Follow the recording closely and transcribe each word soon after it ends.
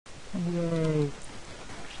Yay.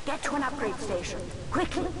 Get to an upgrade station,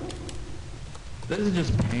 quickly. This is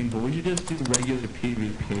just painful. We should just do regular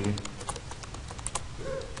PvP.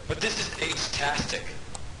 But this is ace-tastic.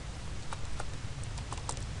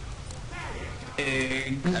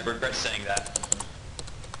 Eggs. I regret saying that.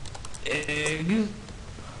 Eggs.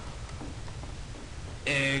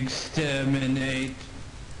 Exterminate.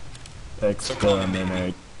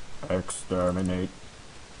 Exterminate. Exterminate.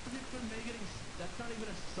 That's not even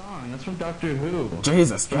a song. That's from Doctor Who.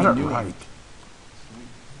 Jesus, get it right.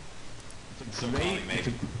 It's a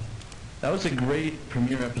great. That was a great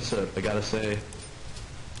premiere episode, I gotta say.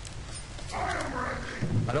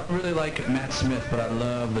 I don't really like Matt Smith, but I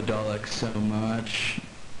love the Daleks so much.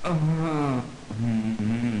 Get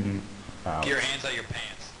your hands out of your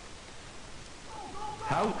pants.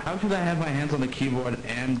 How could I have my hands on the keyboard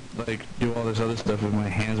and like do all this other stuff if my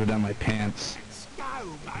hands are down my pants?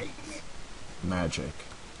 Magic.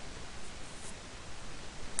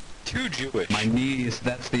 Too Jewish. My knees,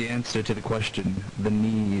 that's the answer to the question. The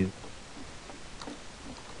knees.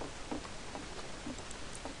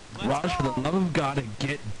 Raj, for the love of God,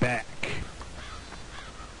 get back.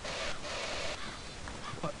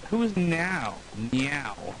 What? Who is now?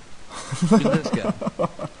 Meow. Who's this guy?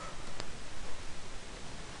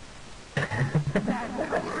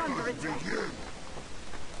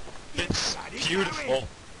 It's beautiful.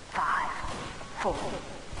 5, 4,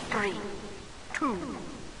 3, 2,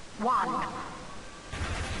 1.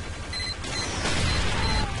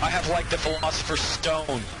 I have like the Philosopher's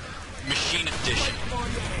Stone. Machine Edition.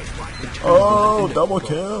 Oh, double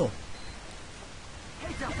kill.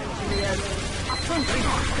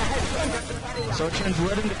 So it turns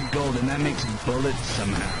lead into gold, and that makes bullets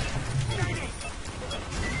somehow.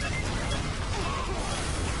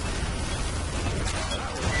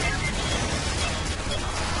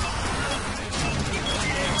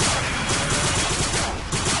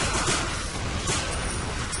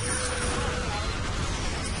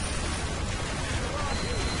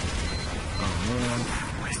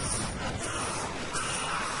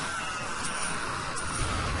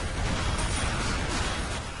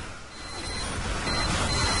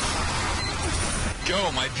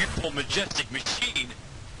 Go, my beautiful, majestic machine!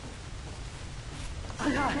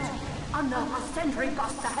 Alert! Unknown sentry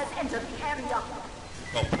buster has entered the area.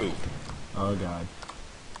 Oh, poop. Oh god.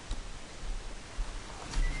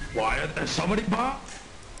 Why are there so many bombs?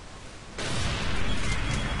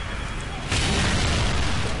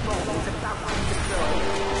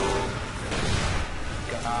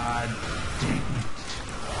 God damn it.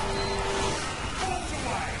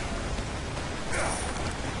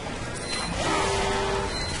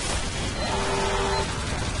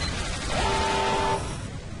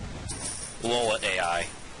 Lol at AI.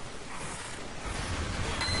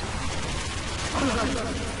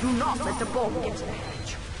 Do not let the bomb get to the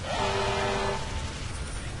hedge.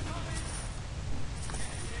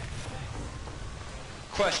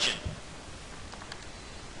 Question.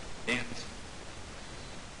 Damn.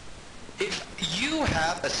 If you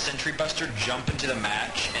have a Sentry Buster jump into the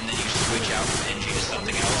match and then you switch out from NG to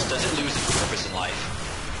something else, does it lose its purpose in life?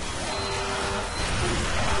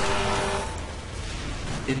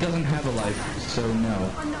 It doesn't have a life, so no.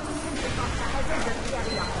 Another sentry buster has entered the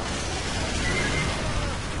area.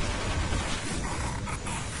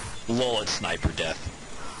 Lol at sniper death.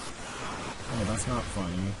 Oh, that's not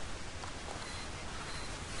funny.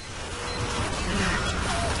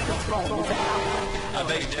 I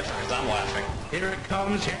beg to differ because I'm laughing. Here it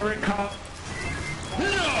comes, here it comes.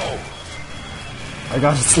 No! I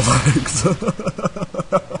got its legs.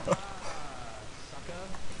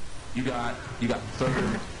 You got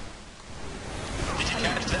third. Did you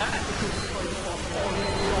catch that?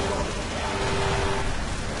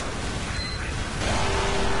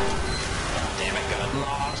 Damn it, got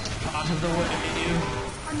Lost part of the way.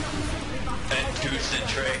 and 2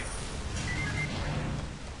 Sentry.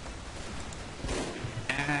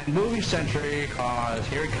 And movie century, cause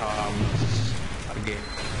here it comes again.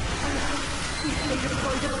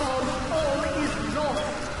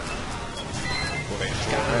 Wait,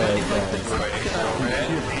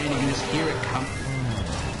 You're painting this, here it comes.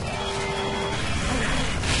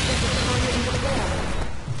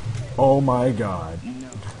 Oh my god.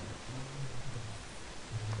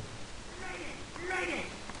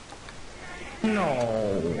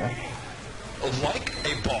 No. like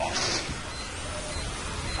a boss.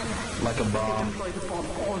 Like a bomb.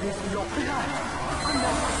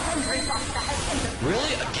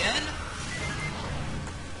 Really? Again?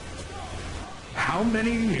 How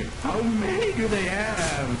many do they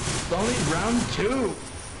have? It's only round 2.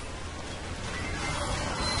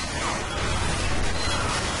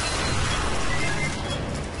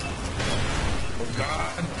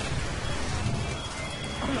 god.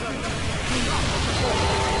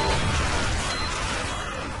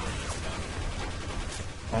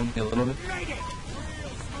 Only a little bit.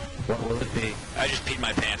 What will it be? I just peed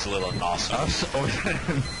my pants a little and awesome.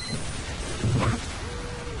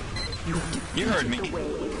 You heard me.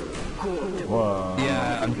 Whoa.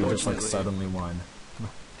 Yeah, You just like unfortunately. suddenly won.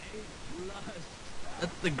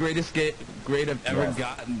 That's the greatest grade I've ever Yes.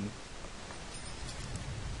 gotten.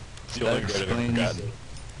 It's the only That grade I've ever explains- gotten.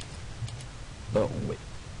 Oh, wait.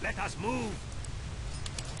 Let us move.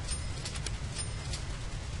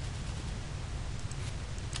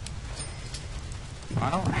 I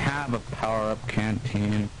don't have a power-up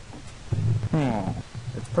canteen. Oh.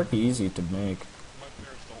 It's pretty easy to make. My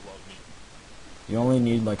parents don't love me. You only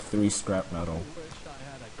need like 3 scrap metal. Wish I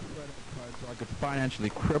had a credit card so I could financially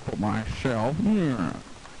cripple myself. Yeah.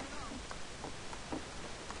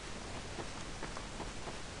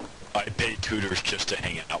 I pay tutors just to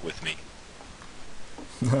hang out with me.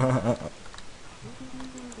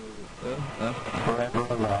 Forever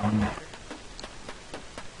alone.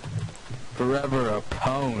 Forever a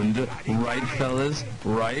pwned. Right, fellas?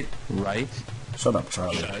 Right? Shut up,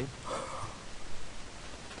 Charlie. Right?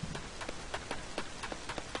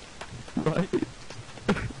 Right?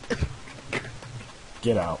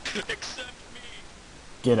 Get out. Except me.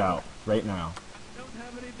 Get out. Right now. I don't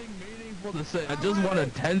have anything meaningful to say. I just want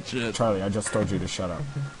attention. Charlie, I just told you to shut up.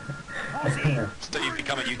 So you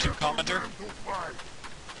become a YouTube commenter?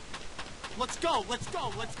 Let's go. Let's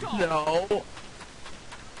go. Let's go. No.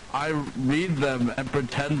 I read them and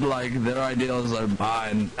pretend like their ideals are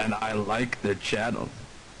mine, and I like their channel.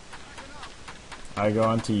 I go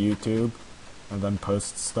onto YouTube and then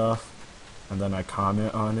post stuff and then I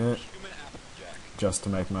comment on it Human Applejack. just to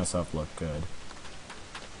make myself look good.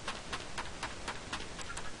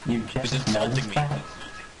 You He's just insulting noticed me. that?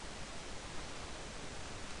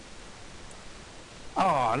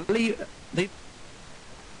 Oh, leave.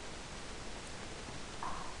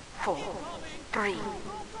 4, 3,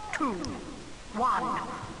 2, 1.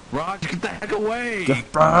 Raj, get the heck away!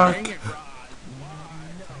 Get back! Dang it, Raj.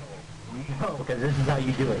 No, because this is how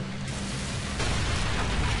you do it.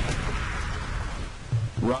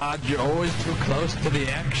 Raj, you're always too close to the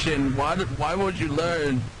action. Why won't you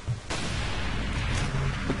learn?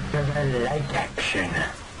 Because I like action.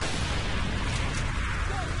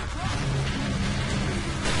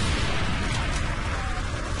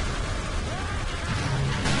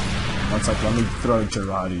 It's like, let me throw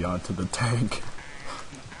Girardi onto the tank.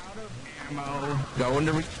 Ammo. Going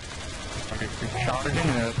to recharging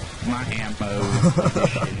up my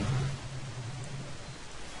ammo.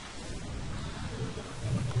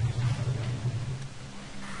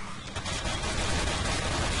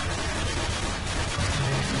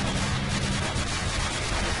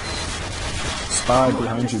 Spy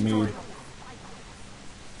behind you, Mead.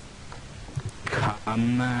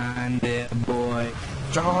 Come on, there, boy.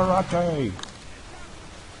 Girardi!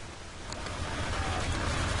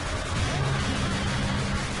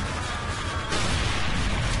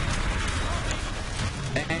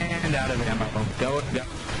 And out of ammo. Go.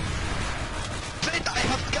 Wait, I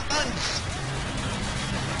have guns!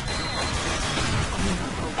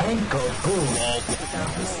 Ankle boom.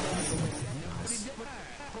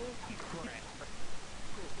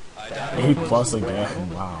 I died. 8+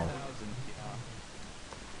 again, wow.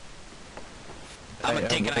 I'm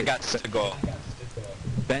thinking I got to go.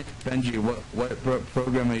 Benji, what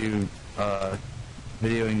program are you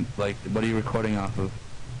videoing? Like, what are you recording off of?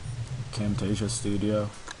 Camtasia Studio.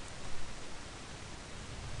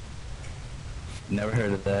 Never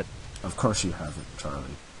heard of that. Of course you haven't, Charlie.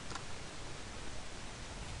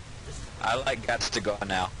 I like guts to go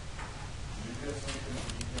now.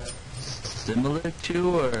 Similar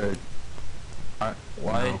to, or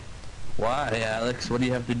why? No. Why, Alex? What do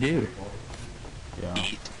you have to do? Yeah.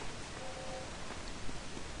 Eat.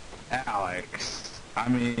 Alex, I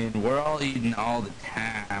mean, we're all eating all the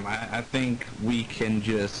time. I think we can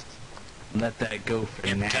just let that go for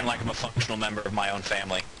And now. pretend like I'm a functional member of my own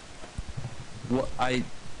family. Well, I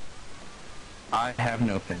have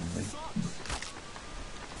no family.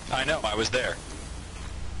 I know, I was there.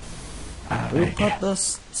 We put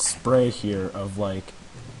this spray here of like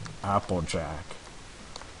Applejack.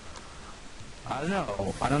 I don't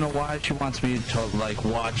know. I don't know why she wants me to like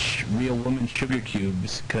watch real woman sugar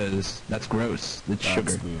cubes, because that's gross. It's That's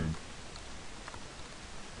sugar. weird.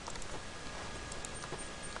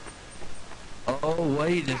 Oh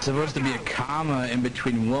wait, there's supposed to be a comma in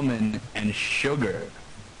between woman and sugar.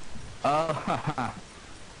 Oh, haha.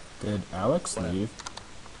 Did Alex leave?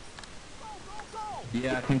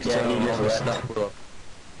 Yeah, I think Yeah, so. he just All the left. stuff will-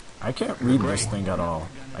 I can't read this thing at all.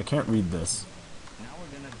 I can't read this. Now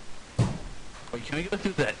we're gonna... Wait, can we go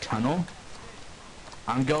through that tunnel?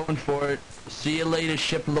 I'm going for it. See you later,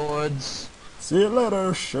 ship lords. See you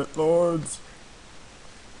later, shitlords.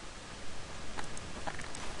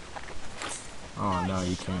 Oh, no,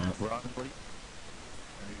 you can't. Probably.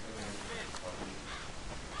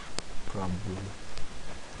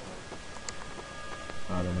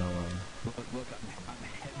 I don't know. Look, I'm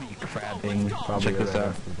heavy crabbing. Probably Check this right out.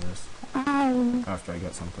 after this. After I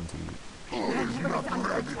get something to eat.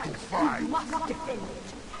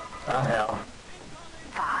 Oh hell.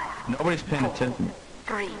 Nobody's paying attention.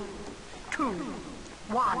 3, 2,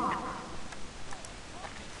 1.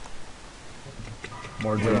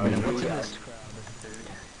 More drag.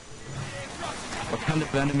 What kind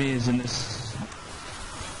of enemy is in this?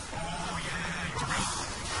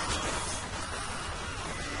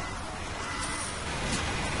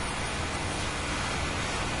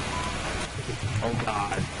 Oh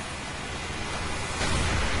god.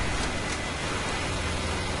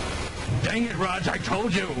 Dang it, Raj, I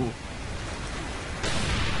told you!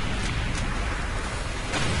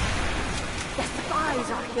 The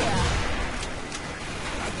spies are here.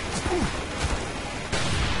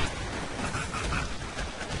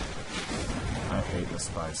 I hate the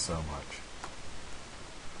spies so much.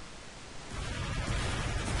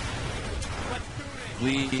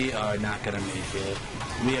 We are not gonna make it.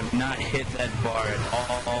 We have not hit that bar at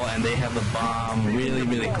all, and they have the bomb really,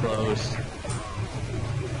 really close.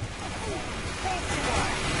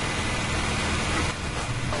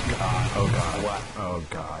 Oh god. Oh god. What? Oh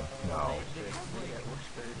god. No.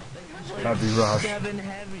 Heavy rush. 7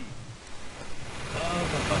 heavy.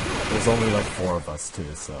 There's only like 4 of us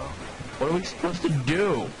too, so What are we supposed to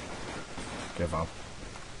do? give up.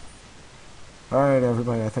 Alright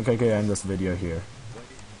everybody, I think I can end this video here.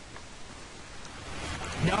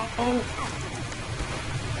 No!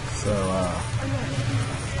 So,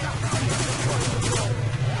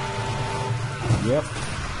 yep.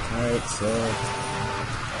 Alright, so,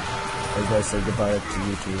 everybody say goodbye to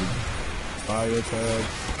YouTube. Bye, YouTube.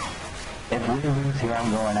 If we lose here,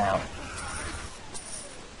 I'm going out.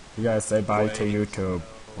 You guys say bye to YouTube.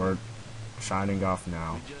 We're shining off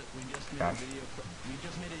now. Gosh. We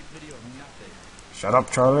just made a video of nothing. Shut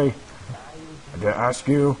up, Charlie. I didn't ask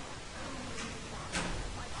you.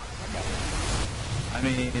 I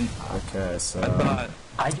mean, Okay, so, I thought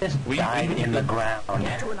I just We- died we- in the ground. To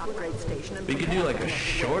an upgrade station and we could do like a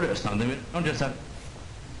short or something. We don't just have...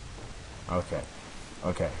 okay.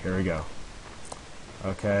 Okay, here we go.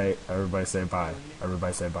 Okay, everybody say bye.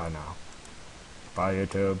 Everybody say bye now. Bye,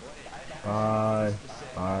 YouTube. Bye.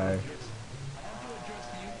 Bye.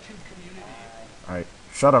 Alright,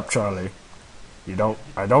 shut up, Charlie.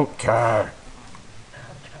 I don't care.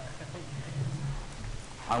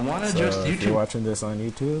 I want to So, just if you're YouTube... watching this on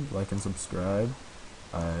YouTube, like and subscribe.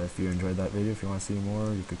 If you enjoyed that video, if you want to see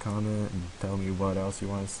more, you could comment and tell me what else you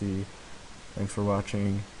want to see. Thanks for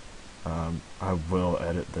watching. I will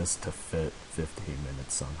edit this to fit 15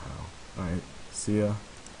 minutes somehow. Alright, see ya.